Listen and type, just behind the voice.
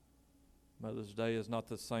Mother's Day is not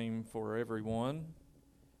the same for everyone.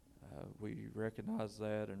 We recognize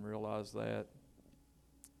that and realize that.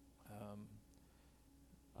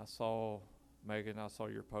 Megan, I saw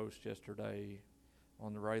your post yesterday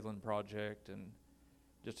on the Raylan Project and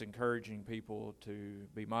just encouraging people to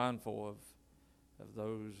be mindful of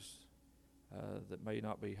those that may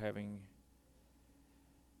not be having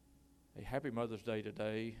a happy Mother's Day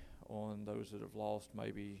today, on those that have lost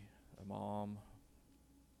maybe a mom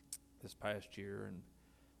this past year. And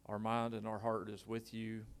our mind and our heart is with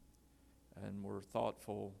you, and we're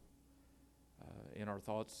thoughtful in our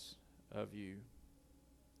thoughts of you.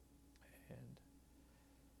 And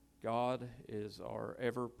God is our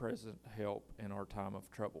ever-present help in our time of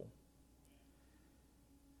trouble.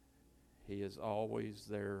 He is always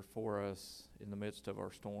there for us in the midst of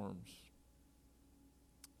our storms.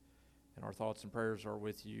 And our thoughts and prayers are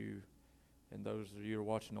with you and those of you who are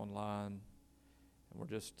watching online. And we're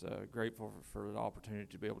just grateful for the opportunity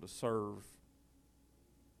to be able to serve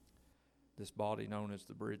this body known as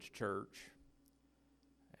the Bridge Church.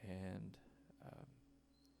 And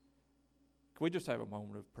can we just have a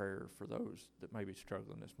moment of prayer for those that may be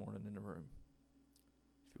struggling this morning in the room?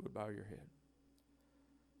 If you would bow your head.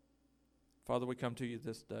 Father, we come to you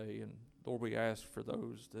this day, and Lord, we ask for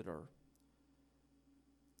those that are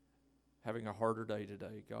having a harder day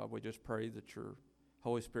today. God, we just pray that your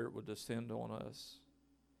Holy Spirit would descend on us.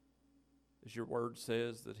 As your word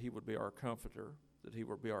says, that he would be our comforter, that he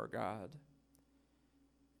would be our guide.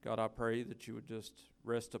 God, I pray that you would just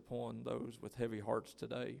rest upon those with heavy hearts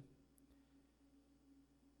today.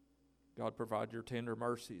 God, provide your tender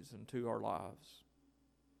mercies into our lives.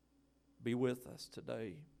 Be with us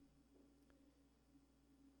today.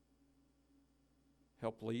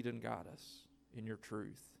 Help lead and guide us in your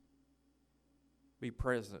truth. Be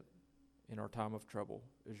present in our time of trouble,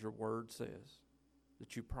 as your word says,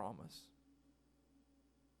 that you promise.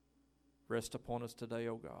 Rest upon us today,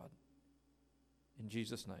 O God. In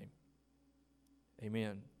Jesus' name,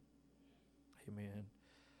 amen. Amen.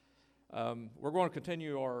 We're going to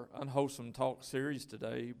continue our Unwholesome Talk series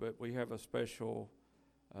today, but we have a special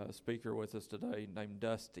speaker with us today named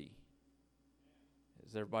Dusty.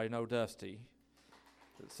 Does everybody know Dusty?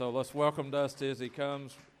 So let's welcome Dusty as he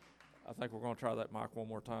comes. I think we're going to try that mic one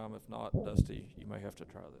more time. If not, Dusty, you may have to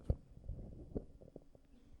try this.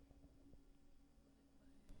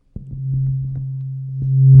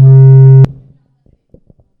 I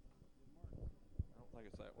don't think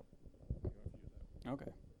it's that one.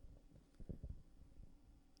 Okay.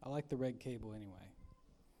 I like the red cable anyway.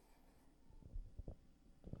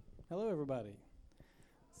 Hello, everybody.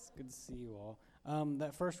 It's good to see you all.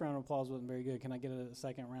 That first round of applause wasn't very good. Can I get a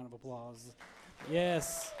second round of applause?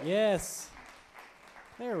 Yes.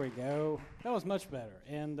 There we go. That was much better.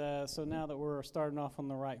 And so now that we're starting off on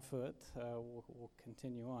the right foot, we'll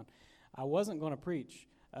continue on. I wasn't going to preach.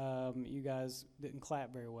 You guys didn't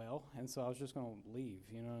clap very well, and so I was just going to leave,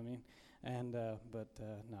 you know what I mean? And but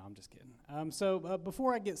no, I'm just kidding. So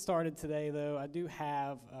before I get started today, though, I do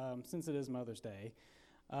have, since it is Mother's Day,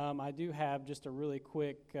 I do have just a really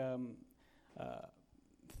quick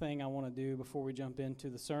thing I want to do before we jump into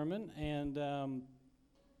the sermon, and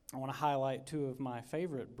I want to highlight two of my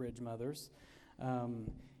favorite Bridge mothers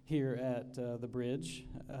here at the Bridge.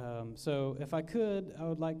 So if I could, I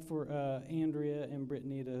would like for Andrea and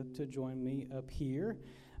Brittany to join me up here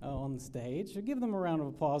on the stage. So give them a round of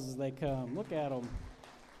applause as they come. Look at them.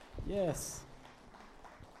 Yes.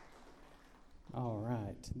 All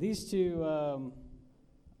right. These two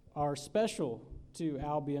are special to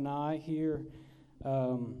Albie and I here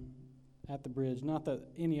at the Bridge. Not that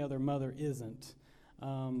any other mother isn't,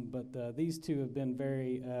 but these two have been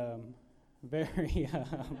very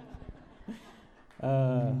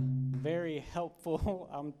very helpful.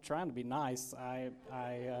 I'm trying to be nice.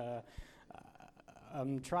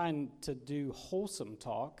 I'm trying to do wholesome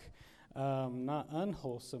talk, not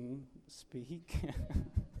unwholesome speak.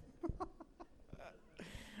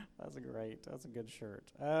 That's great. That's a good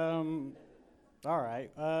shirt. All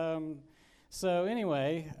right. So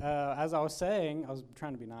anyway, as I was saying, I was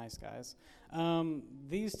trying to be nice, guys.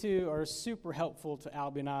 These two are super helpful to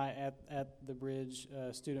Albie and I at the Bridge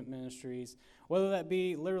Student Ministries. Whether that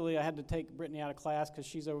be literally, I had to take Brittany out of class because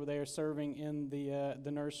she's over there serving in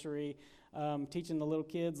the nursery, teaching the little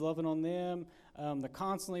kids, loving on them. They're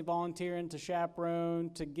constantly volunteering to chaperone,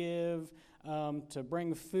 to give, to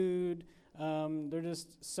bring food. They're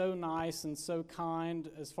just so nice and so kind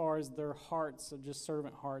as far as their hearts of just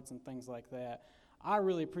servant hearts and things like that. I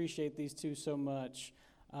really appreciate these two so much,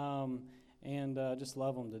 and just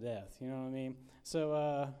love them to death. You know what I mean?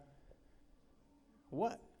 So,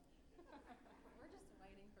 what? We're just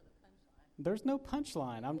waiting for the punchline. There's no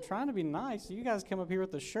punchline. I'm trying to be nice. You guys come up here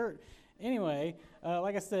with the shirt. Anyway,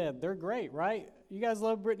 like I said, they're great, right? You guys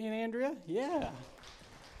love Brittany and Andrea? Yeah.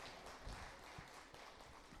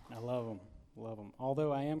 I love them. Love them.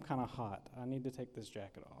 Although I am kind of hot. I need to take this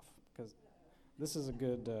jacket off because this is a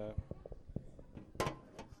good...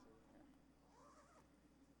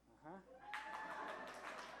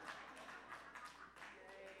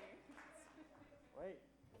 Wait.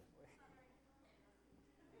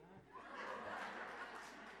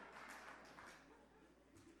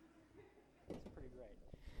 It's pretty great.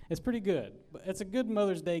 It's pretty good. But it's a good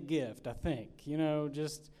Mother's Day gift, I think. You know,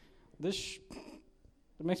 just this...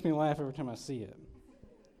 It makes me laugh every time I see it.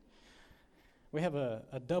 We have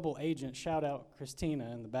a double agent. Shout out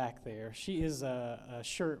Christina in the back there. She is a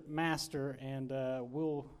shirt master and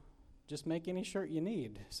will just make any shirt you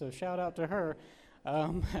need. So shout out to her.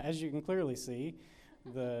 As you can clearly see,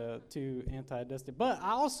 the two anti-dusty. But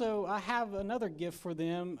I have another gift for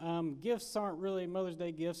them. Gifts aren't really Mother's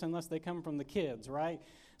Day gifts unless they come from the kids, right?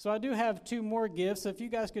 So I do have two more gifts. If you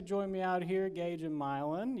guys could join me out here, Gage and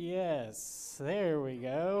Mylan. Yes, there we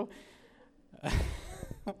go.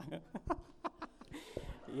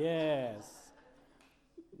 Yes.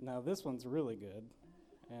 Now this one's really good.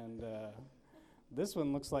 And this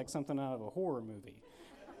one looks like something out of a horror movie.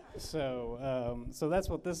 So that's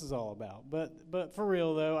what this is all about. But for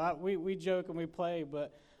real though, we joke and we play,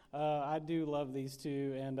 but I do love these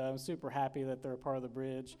two, and I'm super happy that they're a part of the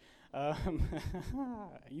bridge.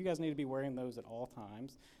 You guys need to be wearing those at all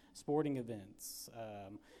times. Sporting events,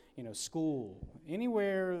 school,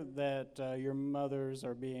 anywhere that your mothers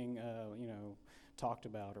are being, talked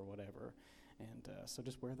about or whatever. And so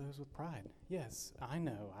just wear those with pride. Yes, I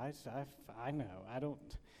know. I know. I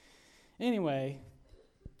don't. Anyway,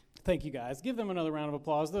 thank you guys. Give them another round of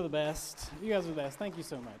applause. They're the best. You guys are the best. Thank you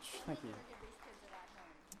so much. Thank you.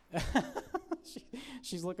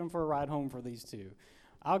 She's looking for a ride home for these two.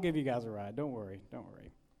 I'll give you guys a ride. Don't worry. Don't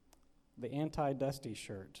worry. The anti-dusty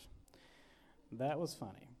shirt. That was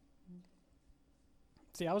funny.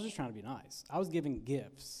 See, I was just trying to be nice. I was giving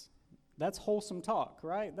gifts. That's wholesome talk,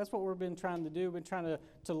 right? That's what we've been trying to do. We've been trying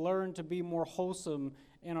to learn to be more wholesome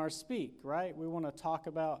in our speak, right? We want to talk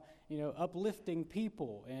about, uplifting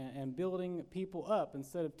people and building people up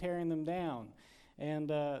instead of tearing them down. And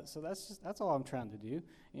so that's all I'm trying to do.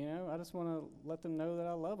 I just want to let them know that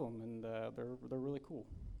I love them, and they're really cool.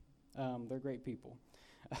 They're great people.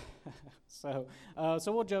 So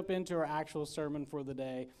we'll jump into our actual sermon for the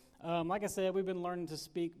day. Like I said, we've been learning to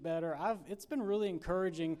speak better. It's been really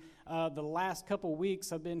encouraging. The last couple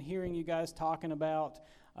weeks, I've been hearing you guys talking about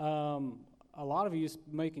a lot of you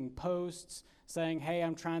making posts saying, "Hey,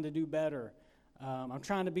 I'm trying to do better. I'm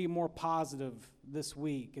trying to be more positive this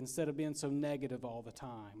week instead of being so negative all the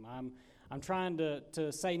time. I'm trying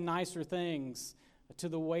to say nicer things to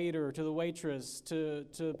the waiter, to the waitress, to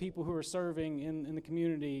people who are serving in the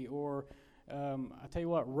community, or I tell you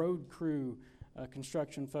what, road crew,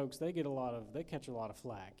 construction folks, they catch a lot of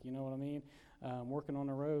flack. You know what I mean? Working on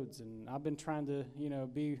the roads, and I've been trying to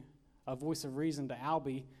be a voice of reason to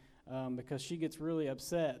Albie because she gets really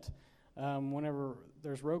upset whenever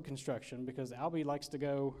there's road construction, because Albie likes to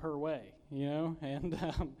go her way, and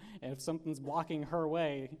if something's blocking her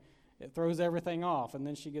way, it throws everything off, and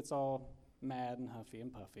then she gets all mad and huffy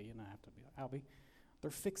and puffy, and I have to be like, Albie, they're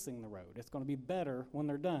fixing the road. It's going to be better when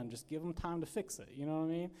they're done. Just give them time to fix it, you know what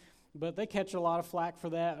I mean? But they catch a lot of flack for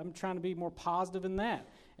that. I'm trying to be more positive in that.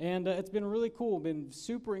 And it's been really cool, been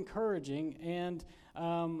super encouraging, and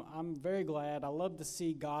I'm very glad. I love to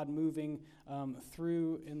see God moving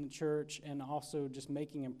through in the church and also just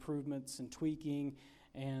making improvements and tweaking,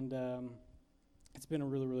 and it's been a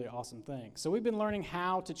really, really awesome thing. So we've been learning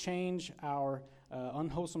how to change our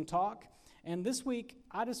unwholesome talk. And this week,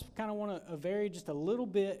 I just kind of want to vary just a little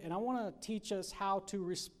bit, and I want to teach us how to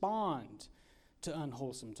respond to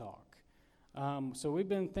unwholesome talk. So we've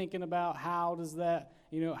been thinking about how does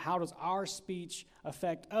our speech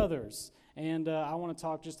affect others? And I want to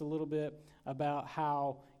talk just a little bit about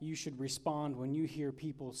how you should respond when you hear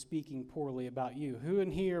people speaking poorly about you. Who in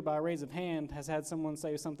here, by raise of hand, has had someone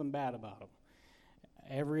say something bad about them?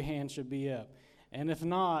 Every hand should be up. And if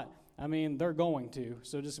not, they're going to,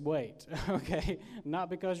 so just wait, okay? Not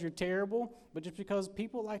because you're terrible, but just because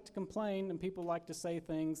people like to complain and people like to say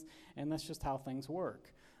things, and that's just how things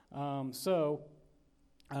work.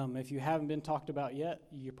 If you haven't been talked about yet,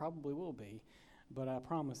 you probably will be, but I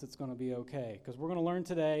promise it's going to be okay, because we're going to learn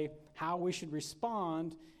today how we should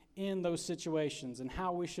respond in those situations and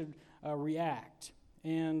how we should react.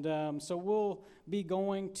 And so we'll be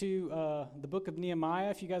going to the book of Nehemiah.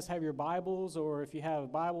 If you guys have your Bibles, or if you have a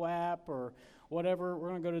Bible app or whatever, we're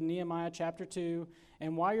going to go to Nehemiah chapter 2.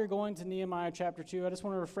 And while you're going to Nehemiah chapter 2, I just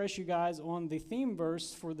want to refresh you guys on the theme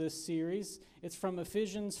verse for this series. It's from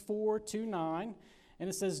Ephesians 4:2-9, and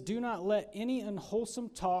it says, "Do not let any unwholesome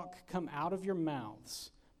talk come out of your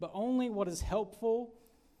mouths, but only what is helpful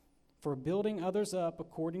for building others up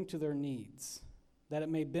according to their needs, that it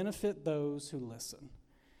may benefit those who listen."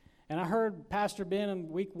 And I heard Pastor Ben in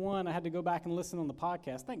week 1, I had to go back and listen on the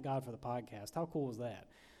podcast. Thank God for the podcast. How cool is that?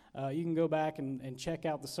 You can go back and check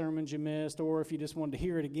out the sermons you missed, or if you just wanted to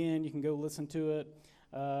hear it again, you can go listen to it.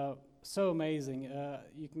 So amazing.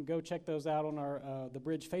 You can go check those out on our the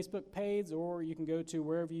Bridge Facebook page, or you can go to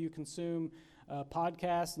wherever you consume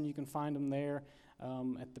podcasts, and you can find them there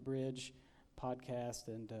at the Bridge podcast.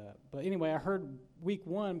 But anyway, I heard week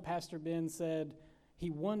 1, Pastor Ben said he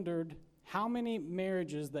wondered how many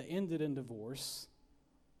marriages that ended in divorce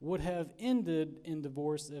would have ended in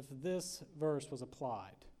divorce if this verse was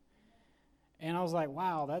applied. And I was like,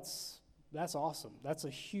 wow, that's awesome. That's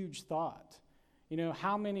a huge thought. You know,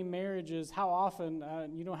 how many marriages, how often,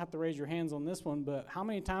 you don't have to raise your hands on this one, but how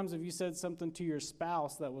many times have you said something to your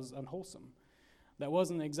spouse that was unwholesome? That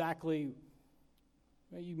wasn't exactly,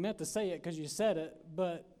 well, you meant to say it because you said it,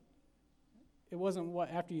 but it wasn't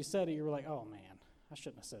what, after you said it, you were like, oh man, I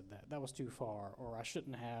shouldn't have said that. That was too far, or I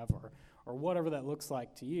shouldn't have, or whatever that looks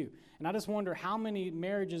like to you. And I just wonder how many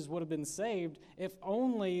marriages would have been saved if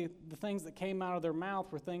only the things that came out of their mouth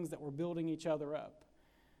were things that were building each other up.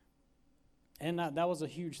 And that was a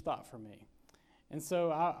huge thought for me. And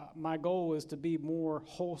so my goal was to be more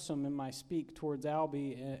wholesome in my speak towards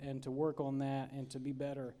Albie and to work on that and to be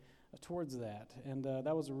better towards that. And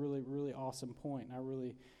that was a really, really awesome point. And I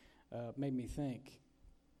really made me think.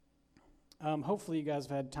 Hopefully you guys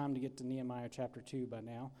have had time to get to Nehemiah chapter 2 by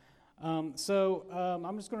now. I'm just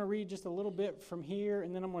going to read just a little bit from here,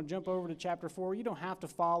 and then I'm going to jump over to chapter 4. You don't have to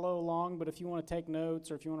follow along, but if you want to take notes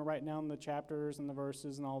or if you want to write down the chapters and the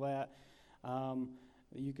verses and all that,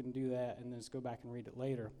 you can do that and then just go back and read it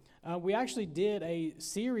later. We actually did a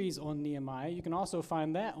series on Nehemiah. You can also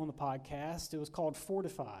find that on the podcast. It was called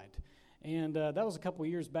Fortified, and that was a couple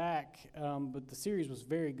years back, but the series was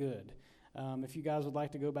very good. If you guys would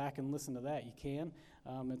like to go back and listen to that, you can.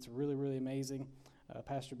 It's really, really amazing.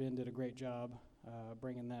 Pastor Ben did a great job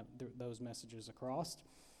bringing those messages across.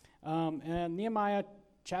 And Nehemiah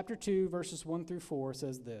chapter 2, verses 1-4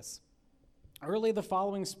 says this. "Early the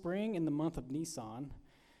following spring in the month of Nisan,"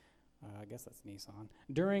 I guess that's Nisan,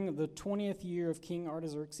 "during the 20th year of King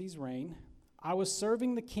Artaxerxes' reign, I was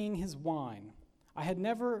serving the king his wine. I had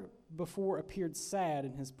never before appeared sad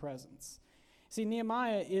in his presence." See,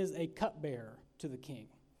 Nehemiah is a cupbearer to the king,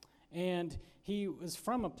 and he was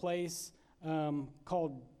from a place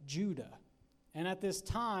called Judah. And at this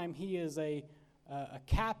time, he is a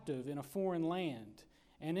captive in a foreign land.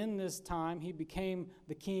 And in this time, he became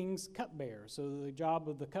the king's cupbearer. So the job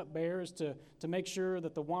of the cupbearer is to make sure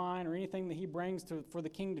that the wine or anything that he brings for the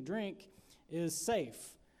king to drink is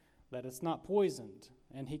safe, that it's not poisoned,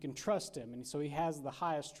 and he can trust him. And so he has the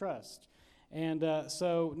highest trust. And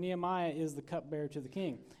so Nehemiah is the cupbearer to the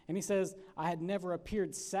king. And he says, "I had never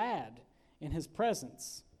appeared sad in his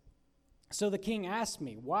presence." So the king asked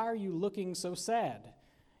me, "Why are you looking so sad?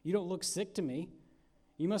 You don't look sick to me.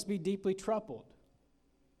 You must be deeply troubled."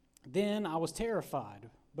 Then I was terrified,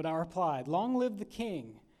 but I replied, "Long live the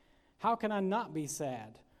king. How can I not be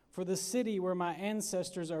sad? For the city where my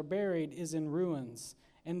ancestors are buried is in ruins,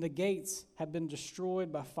 and the gates have been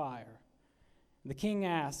destroyed by fire." The king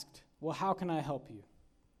asked, "Well, how can I help you?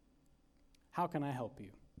 How can I help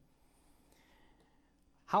you?"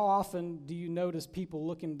 How often do you notice people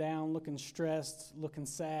looking down, looking stressed, looking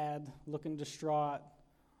sad, looking distraught,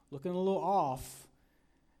 looking a little off?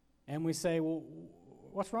 And we say, "Well,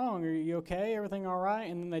 what's wrong? Are you okay? Everything all right?"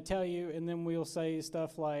 And then they tell you, and then we'll say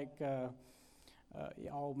stuff like,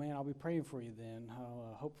 "Oh man, I'll be praying for you then.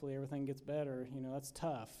 Hopefully everything gets better. You know, that's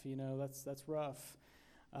tough. You know, that's rough."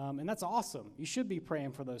 And that's awesome. You should be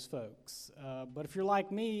praying for those folks. But if you're like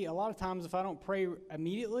me, a lot of times if I don't pray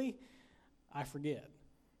immediately, I forget.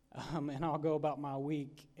 And I'll go about my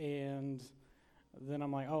week, and then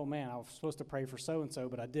I'm like, oh man, I was supposed to pray for so-and-so,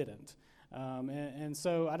 but I didn't. And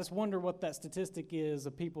so I just wonder what that statistic is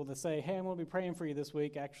of people that say, "Hey, I'm going to be praying for you this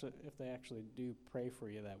week," actually, if they actually do pray for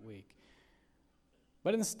you that week.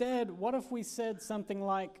 But instead, what if we said something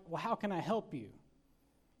like, "Well, how can I help you?"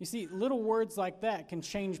 You see, little words like that can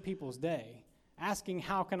change people's day. Asking,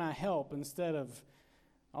 "How can I help?" instead of,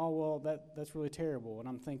 "Oh, well, that's really terrible, and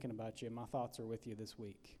I'm thinking about you, and my thoughts are with you this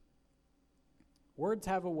week." Words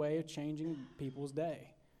have a way of changing people's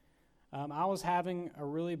day. I was having a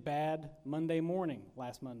really bad Monday morning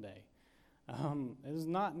last Monday. It was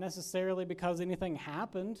not necessarily because anything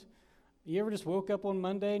happened. You ever just woke up on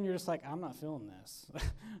Monday and you're just like, I'm not feeling this.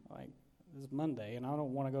 Like, this is Monday and I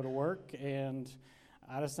don't want to go to work and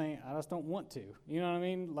I just don't want to. You know what I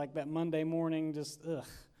mean? Like that Monday morning, just ugh.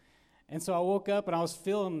 And so I woke up and I was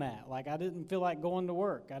feeling that. Like I didn't feel like going to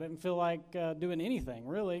work. I didn't feel like doing anything,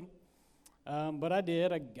 really. But I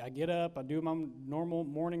did. I get up. I do my normal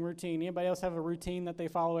morning routine. Anybody else have a routine that they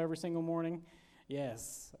follow every single morning?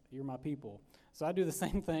 Yes, you're my people. So I do the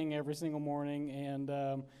same thing every single morning.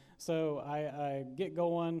 And so I get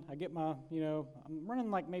going. I get my, I'm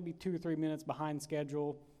running like maybe 2 or 3 minutes behind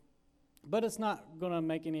schedule. But it's not going to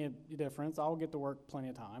make any difference. I'll get to work plenty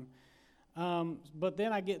of time. But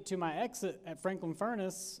then I get to my exit at Franklin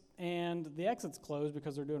Furnace, and the exit's closed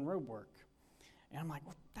because they're doing road work. And I'm like,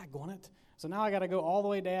 daggone it. So now I got to go all the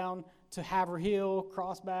way down to Haverhill,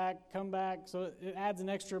 cross back, come back. So it adds an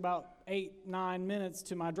extra about 8-9 minutes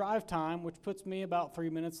to my drive time, which puts me about 3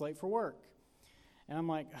 minutes late for work. And I'm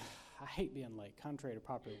like, I hate being late, contrary to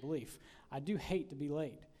popular belief. I do hate to be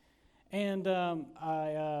late. And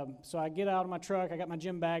so I get out of my truck, I got my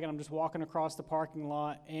gym bag, and I'm just walking across the parking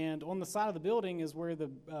lot. And on the side of the building is where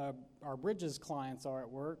our Bridges clients are at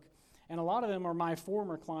work. And a lot of them are my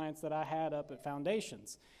former clients that I had up at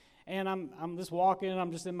Foundations. And I'm just walking,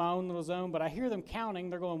 I'm just in my own little zone, but I hear them counting.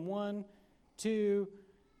 They're going 1, 2,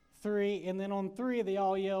 3, and then on 3 they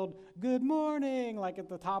all yelled, "Good morning," like at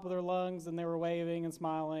the top of their lungs, and they were waving and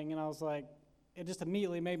smiling. And I was like, it just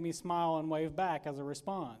immediately made me smile and wave back as a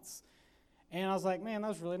response. And I was like, man, that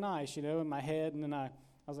was really nice, in my head. And then I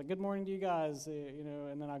was like, good morning to you guys,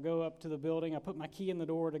 and then I go up to the building. I put my key in the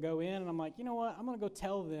door to go in, and I'm like, you know what? I'm going to go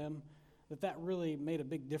tell them that really made a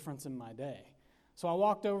big difference in my day. So I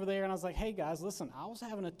walked over there, and I was like, hey, guys, listen, I was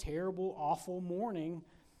having a terrible, awful morning.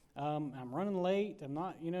 I'm running late. I'm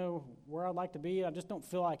not, where I'd like to be. I just don't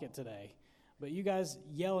feel like it today. But you guys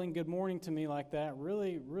yelling good morning to me like that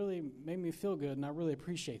really, really made me feel good, and I really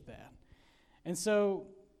appreciate that. And so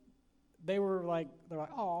they're like,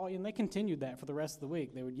 oh, and they continued that for the rest of the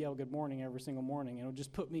week. They would yell good morning every single morning, and it would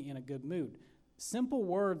just put me in a good mood. Simple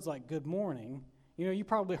words like good morning, you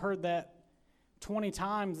probably heard that 20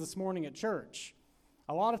 times this morning at church.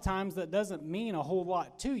 A lot of times that doesn't mean a whole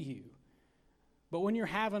lot to you. But when you're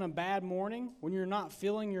having a bad morning, when you're not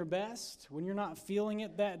feeling your best, when you're not feeling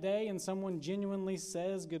it that day, and someone genuinely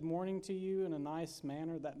says good morning to you in a nice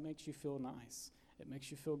manner, that makes you feel nice. It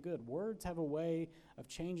makes you feel good. Words have a way of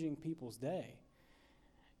changing people's day.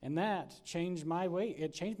 And that changed my way.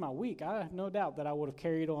 It changed my week. I have no doubt that I would have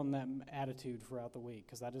carried on that attitude throughout the week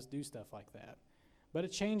because I just do stuff like that. But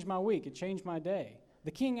it changed my week. It changed my day.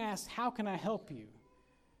 The king asked, how can I help you?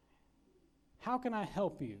 How can I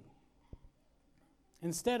help you?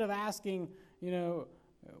 Instead of asking,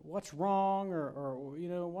 what's wrong or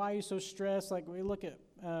why are you so stressed? Like we look at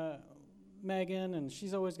Megan, and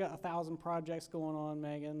she's always got 1,000 projects going on,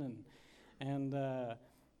 Megan, and I'm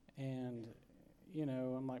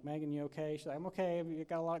like, Megan, you okay? She's like, I'm okay. You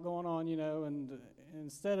got a lot going on, and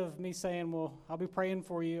instead of me saying, well, I'll be praying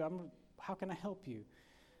for you, how can I help you?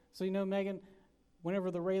 So, Megan, whenever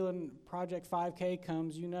the Raylan Project 5K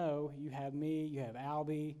comes, you have me, you have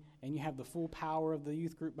Albie, and you have the full power of the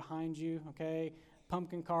youth group behind you, okay?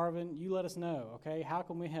 Pumpkin carving, you let us know, okay? How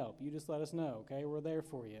can we help? You just let us know, okay? We're there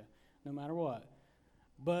for you, no matter what.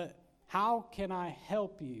 But how can I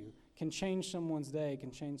help you can change someone's day,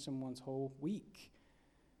 can change someone's whole week.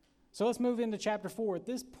 So let's move into chapter 4. At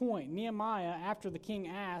this point, Nehemiah, after the king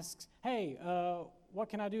asks, hey, what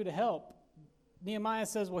can I do to help? Nehemiah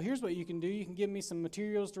says, well, here's what you can do. You can give me some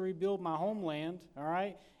materials to rebuild my homeland, all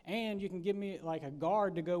right? And you can give me like a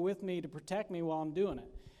guard to go with me to protect me while I'm doing it.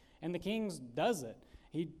 And the king does it.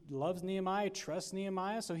 He loves Nehemiah, trusts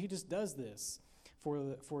Nehemiah, so he just does this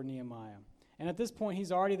for Nehemiah. And at this point,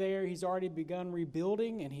 he's already there. He's already begun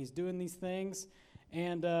rebuilding, and he's doing these things.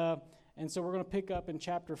 And so we're going to pick up in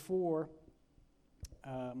chapter 4.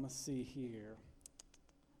 Let's see here.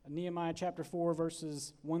 Nehemiah chapter 4,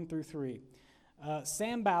 verses 1 through 3.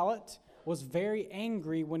 Sanballat was very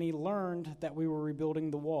angry when he learned that we were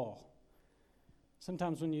rebuilding the wall.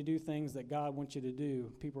 Sometimes when you do things that God wants you to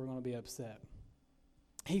do, people are going to be upset.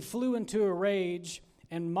 He flew into a rage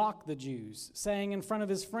and mocked the Jews, saying in front of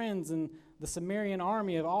his friends and the Samaritan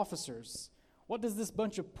army of officers, what does this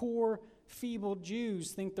bunch of poor, feeble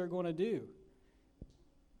Jews think they're going to do?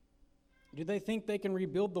 Do they think they can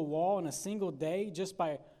rebuild the wall in a single day just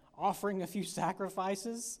by offering a few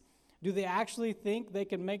sacrifices? Do they actually think they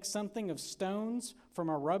can make something of stones from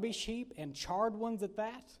a rubbish heap and charred ones at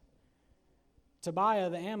that? Tobiah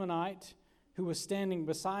the Ammonite, who was standing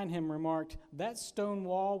beside him, remarked, "That stone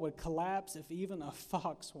wall would collapse if even a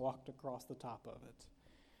fox walked across the top of it."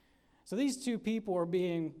 So these two people are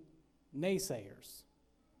being naysayers.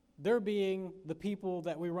 They're being the people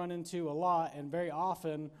that we run into a lot and very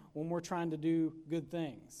often when we're trying to do good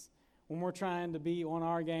things. When we're trying to be on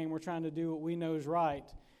our game, we're trying to do what we know is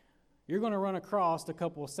right. You're going to run across a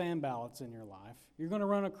couple of Sanballats in your life. You're going to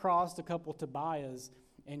run across a couple of Tobiahs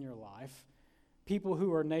in your life. People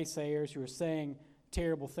who are naysayers, who are saying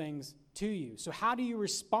terrible things to you. So how do you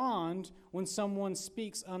respond when someone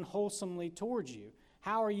speaks unwholesomely towards you?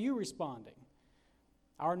 How are you responding?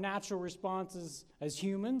 Our natural response as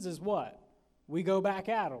humans is what? We go back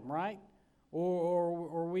at them, right?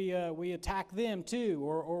 Or we attack them too,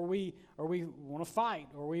 or we want to fight,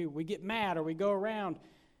 or we get mad, or we go around.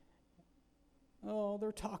 Oh,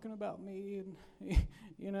 they're talking about me, and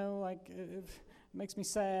it makes me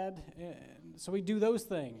sad. So we do those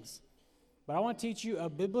things. But I want to teach you a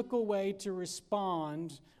biblical way to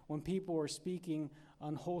respond when people are speaking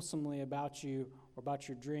unwholesomely about you, or about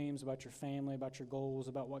your dreams, about your family, about your goals,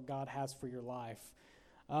 about what God has for your life.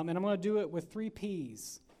 And I'm going to do it with 3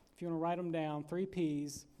 P's. If you want to write them down, 3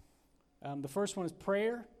 P's. The first one is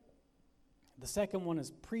prayer. The second one is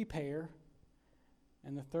prepare.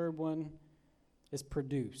 And the third one is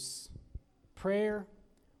produce. Prayer,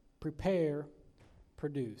 prepare,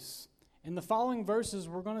 produce. In the following verses,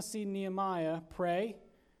 we're going to see Nehemiah pray,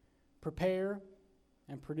 prepare,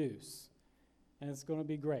 and produce. And it's going to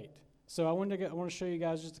be great. So I want to show you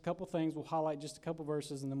guys just a couple things. We'll highlight just a couple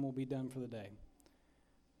verses, and then we'll be done for the day.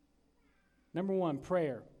 Number 1,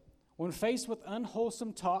 prayer. When faced with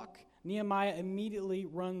unwholesome talk, Nehemiah immediately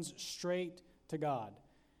runs straight to God.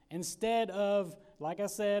 Instead of, like I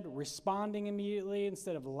said, responding immediately,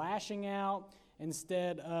 instead of lashing out,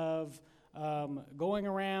 instead of going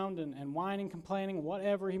around and whining, complaining,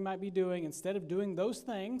 whatever he might be doing, instead of doing those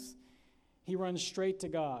things, he runs straight to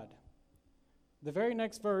God. The very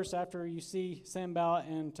next verse, after you see Sanballat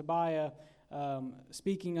and Tobiah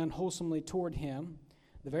speaking unwholesomely toward him,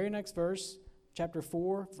 the very next verse, chapter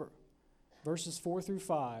 4, verses 4 through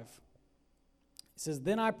 5, it says,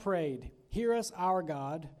 "Then I prayed, hear us, our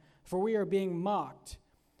God, for we are being mocked.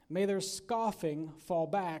 May their scoffing fall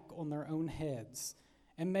back on their own heads,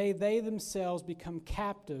 and may they themselves become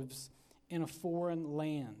captives in a foreign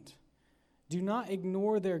land. Do not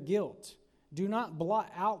ignore their guilt. Do not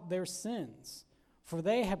blot out their sins. For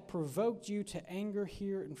they have provoked you to anger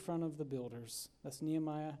here in front of the builders." That's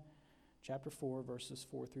Nehemiah chapter 4, verses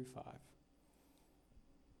 4 through 5.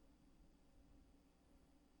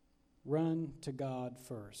 Run to God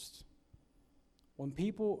first. When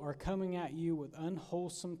people are coming at you with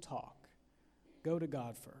unwholesome talk, go to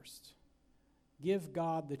God first. Give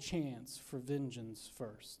God the chance for vengeance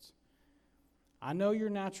first. I know your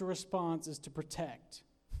natural response is to protect.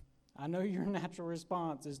 I know your natural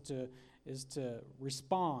response is to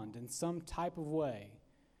respond in some type of way.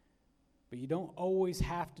 But you don't always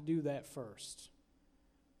have to do that first.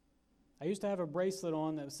 I used to have a bracelet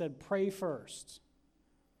on that said, "Pray first."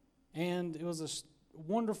 And it was a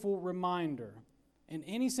wonderful reminder in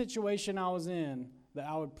any situation I was in that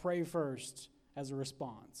I would pray first as a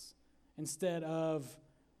response instead of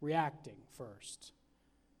reacting first.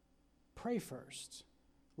 Pray first.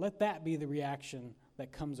 Let that be the reaction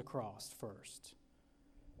that comes across first.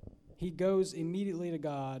 He goes immediately to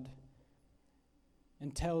God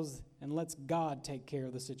and lets God take care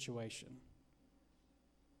of the situation.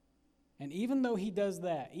 And even though he does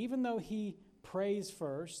that, even though he prays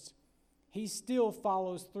first, he still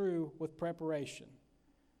follows through with preparation.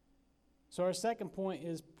 So our second point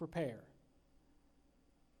is prepare.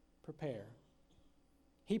 Prepare.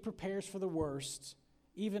 He prepares for the worst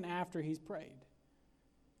even after he's prayed.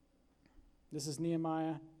 This is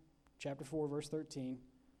Nehemiah chapter 4, verse 13.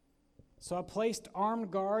 "So I placed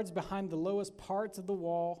armed guards behind the lowest parts of the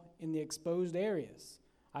wall in the exposed areas.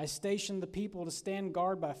 I stationed the people to stand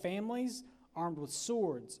guard by families, armed with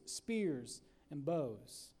swords, spears, and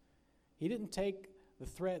bows." He didn't take the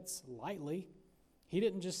threats lightly. He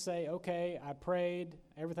didn't just say, "Okay, I prayed,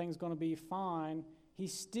 everything's going to be fine." He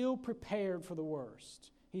still prepared for the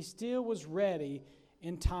worst. He still was ready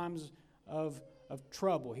in times of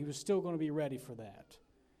trouble. He was still going to be ready for that.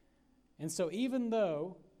 And so even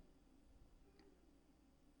though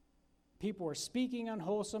people are speaking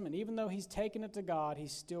unwholesome, and even though he's taken it to God,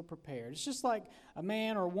 he's still prepared. It's just like a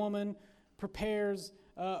man or woman prepares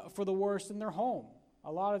for the worst in their home.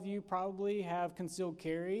 A lot of you probably have concealed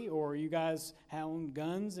carry, or you guys own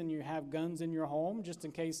guns and you have guns in your home just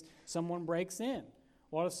in case someone breaks in.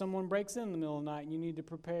 What if someone breaks in the middle of the night and you need to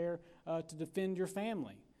prepare to defend your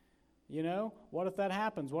family? You know, what if that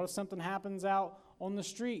happens? What if something happens out on the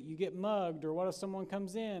street? You get mugged, or what if someone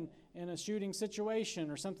comes in a shooting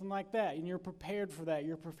situation or something like that, and you're prepared for that.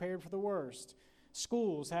 You're prepared for the worst.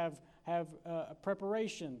 Schools have a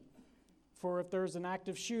preparation for if there's an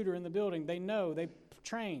active shooter in the building. They know, they've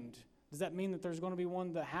trained. Does that mean that there's going to be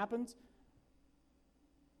one that happens?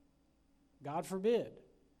 God forbid.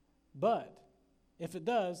 But if it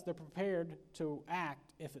does, they're prepared to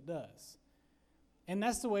act if it does. And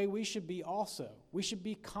that's the way we should be also. We should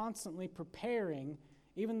be constantly preparing,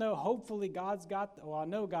 even though hopefully I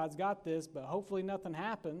know God's got this, but hopefully nothing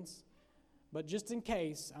happens. But just in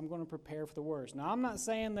case, I'm going to prepare for the worst. Now, I'm not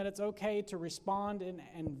saying that it's okay to respond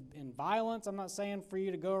in violence. I'm not saying for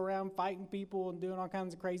you to go around fighting people and doing all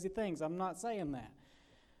kinds of crazy things. I'm not saying that.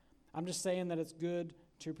 I'm just saying that it's good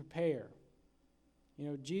to prepare. You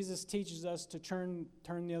know, Jesus teaches us to turn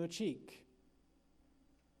the other cheek.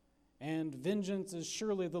 And vengeance is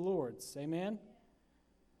surely the Lord's. Amen?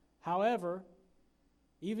 However,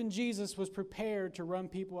 even Jesus was prepared to run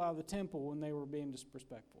people out of the temple when they were being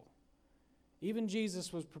disrespectful. Even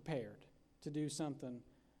Jesus was prepared to do something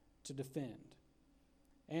to defend.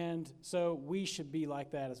 And so we should be like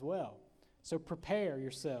that as well. So prepare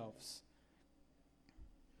yourselves.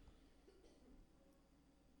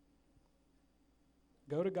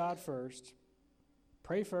 Go to God first.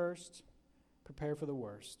 Pray first. Prepare for the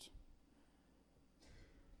worst.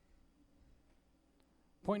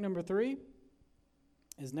 Point number 3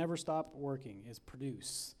 is never stop working, is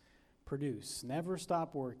produce. Produce. Never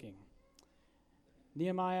stop working.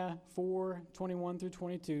 Nehemiah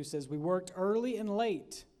 4:21-22 says, "We worked early and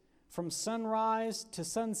late, from sunrise to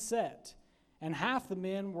sunset, and half the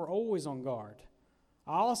men were always on guard.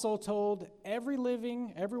 I also told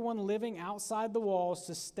everyone living outside the walls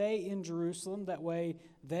to stay in Jerusalem. That way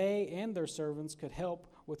they and their servants could help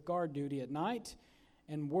with guard duty at night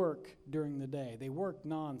and work during the day." They worked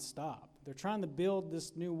nonstop. They're trying to build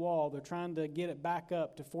this new wall. They're trying to get it back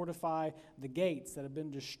up to fortify the gates that have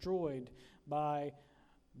been destroyed by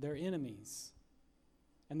their enemies.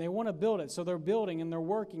 And they want to build it, so they're building and they're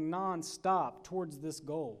working nonstop towards this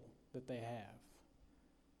goal that they have.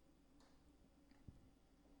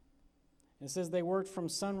 It says they worked from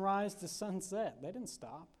sunrise to sunset. They didn't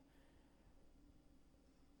stop.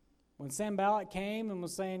 When Sanballat came and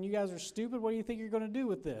was saying, "You guys are stupid, what do you think you're going to do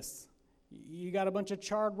with this? You got a bunch of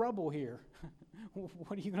charred rubble here.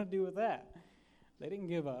 What are you going to do with that?" They didn't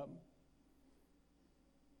give up.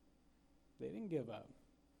 They didn't give up.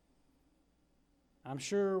 I'm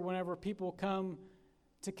sure whenever people come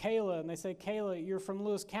to Kayla and they say, "Kayla, you're from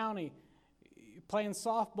Lewis County, you're playing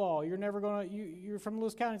softball, you're from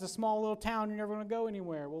Lewis County, it's a small little town, you're never going to go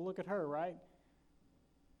anywhere." Well, look at her, right?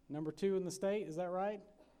 Number 2 in the state, is that right?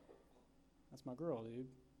 That's my girl, dude.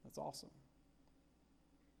 That's awesome.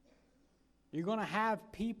 You're going to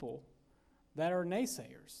have people that are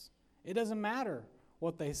naysayers. It doesn't matter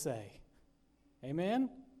what they say. Amen?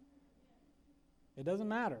 It doesn't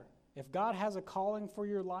matter. If God has a calling for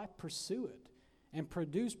your life, pursue it. And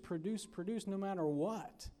produce no matter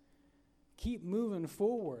what. Keep moving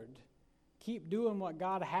forward. Keep doing what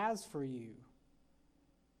God has for you.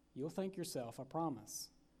 You'll thank yourself, I promise.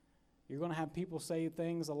 You're going to have people say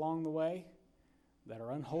things along the way that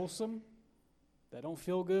are unwholesome, that don't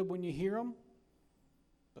feel good when you hear them,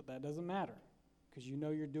 but that doesn't matter because you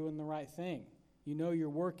know you're doing the right thing. You know you're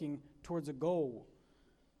working towards a goal.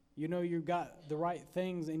 You know you've got the right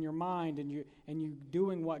things in your mind and you're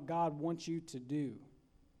doing what God wants you to do.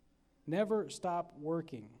 Never stop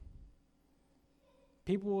working.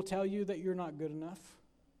 People will tell you that you're not good enough.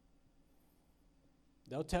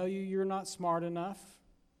 They'll tell you you're not smart enough.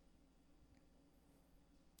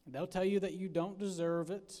 They'll tell you that you don't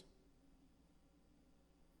deserve it.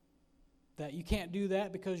 That you can't do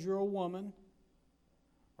that because you're a woman.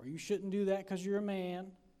 Or you shouldn't do that because you're a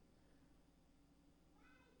man.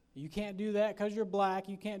 You can't do that because you're black.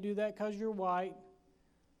 You can't do that because you're white.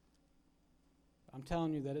 I'm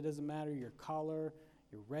telling you that it doesn't matter your color,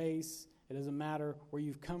 your race. It doesn't matter where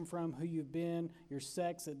you've come from, who you've been, your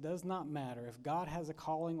sex. It does not matter. If God has a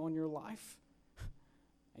calling on your life,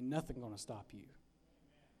 ain't nothing going to stop you.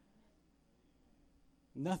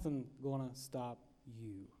 Nothing going to stop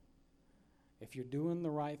you. If you're doing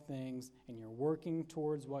the right things and you're working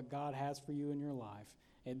towards what God has for you in your life,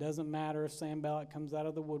 it doesn't matter if Sanballat comes out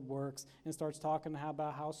of the woodworks and starts talking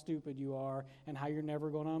about how stupid you are and how you're never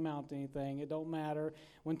going to amount to anything. It don't matter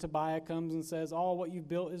when Tobiah comes and says, "Oh, what you've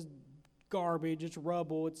built is garbage, it's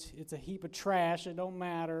rubble, it's a heap of trash." It don't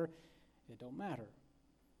matter. It don't matter.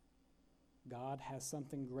 God has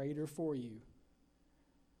something greater for you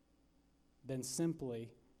than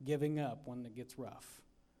simply giving up when it gets rough.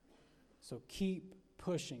 So keep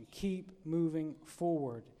pushing, keep moving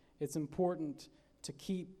forward. It's important to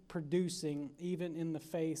keep producing even in the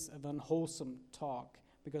face of unwholesome talk,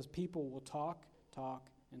 because people will talk,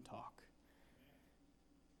 and talk.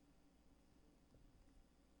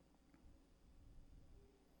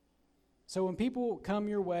 So when people come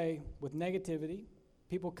your way with negativity,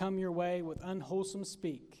 people come your way with unwholesome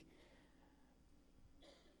speak,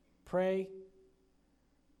 pray,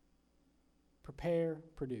 prepare,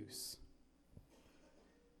 produce.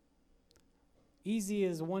 Easy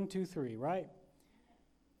as 1, 2, 3, right?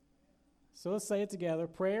 So let's say it together.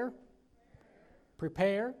 Prayer,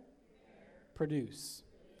 prepare, produce.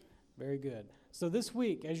 Very good. So this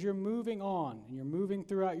week, as you're moving on, and you're moving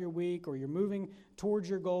throughout your week, or you're moving towards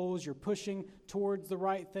your goals, you're pushing towards the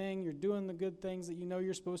right thing, you're doing the good things that you know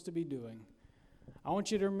you're supposed to be doing, I want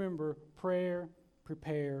you to remember prayer,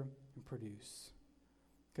 prepare, and produce.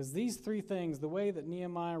 Because these three things, the way that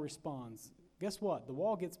Nehemiah responds, guess what? The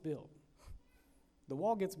wall gets built. The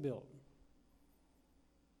wall gets built.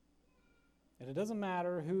 And it doesn't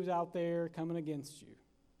matter who's out there coming against you.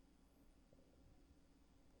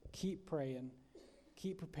 Keep praying,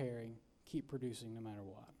 keep preparing, keep producing no matter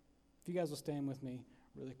what. If you guys will stand with me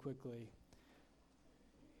really quickly.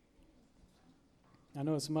 I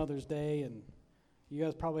know it's Mother's Day, and you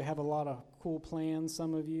guys probably have a lot of cool plans,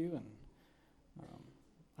 some of you, and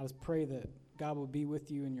I just pray that God will be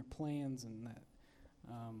with you in your plans, and that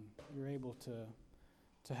you're able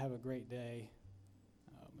to have a great day.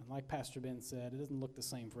 And like Pastor Ben said, it doesn't look the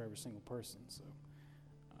same for every single person, so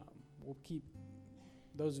we'll keep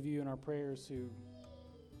those of you in our prayers who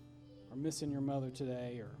are missing your mother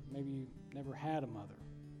today, or maybe you never had a mother.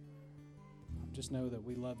 Just know that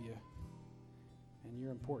we love you, and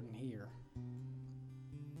you're important here.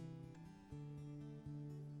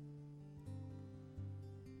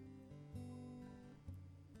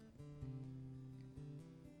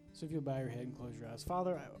 So if you'll bow your head and close your eyes.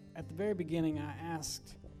 Father, at the very beginning, I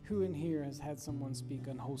asked who in here has had someone speak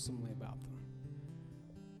unwholesomely about them.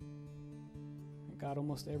 And God,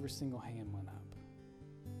 almost every single hand went up.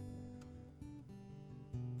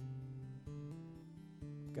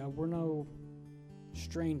 God, we're no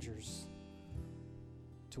strangers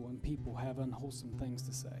to when people have unwholesome things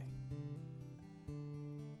to say.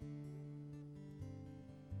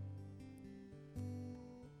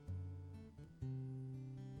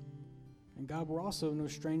 And God, we're also no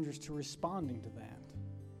strangers to responding to that.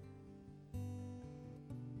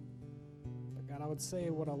 But God, I would say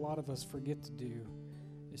what a lot of us forget to do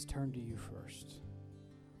is turn to you first.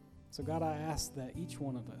 So God, I ask that each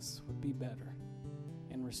one of us would be better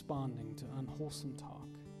in responding to unwholesome talk.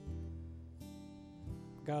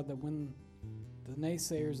 God, that when the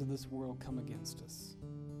naysayers of this world come against us,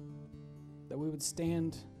 that we would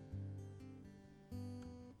stand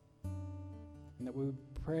and that we would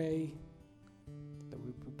pray, that we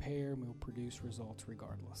would prepare, and we will produce results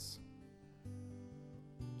regardless.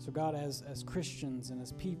 So God, as Christians and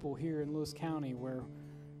as people here in Lewis County, we're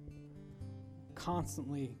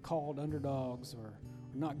constantly called underdogs or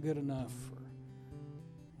not good enough, or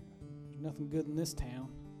nothing good in this town.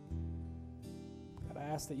 God, I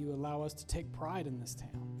ask that you allow us to take pride in this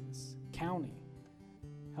town, this county.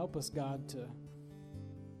 Help us, God, to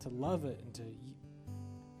love it and to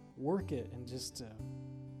work it and just to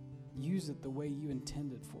use it the way you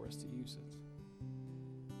intended for us to use it.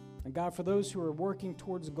 And God, for those who are working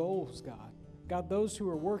towards goals, God, those who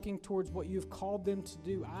are working towards what you've called them to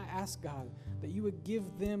do, I ask, God, that you would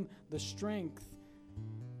give them the strength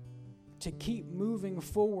to keep moving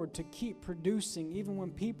forward, to keep producing, even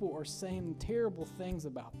when people are saying terrible things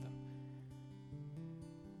about them.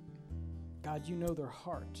 God, you know their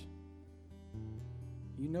heart.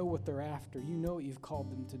 You know what they're after. You know what you've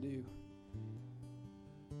called them to do.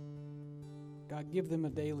 God, give them a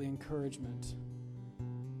daily encouragement.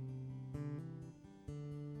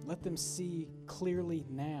 Let them see clearly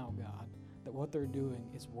now, God, that what they're doing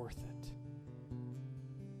is worth it.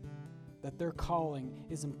 That their calling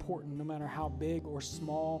is important no matter how big or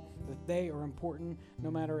small, that they are important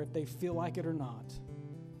no matter if they feel like it or not.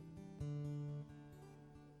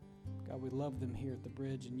 God, we love them here at the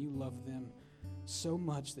bridge, and you love them so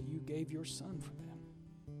much that you gave your son for them.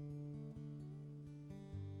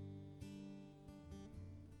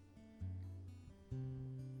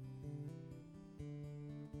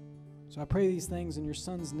 So I pray these things in your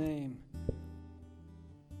son's name.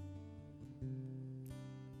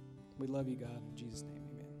 We love you, God, in Jesus' name.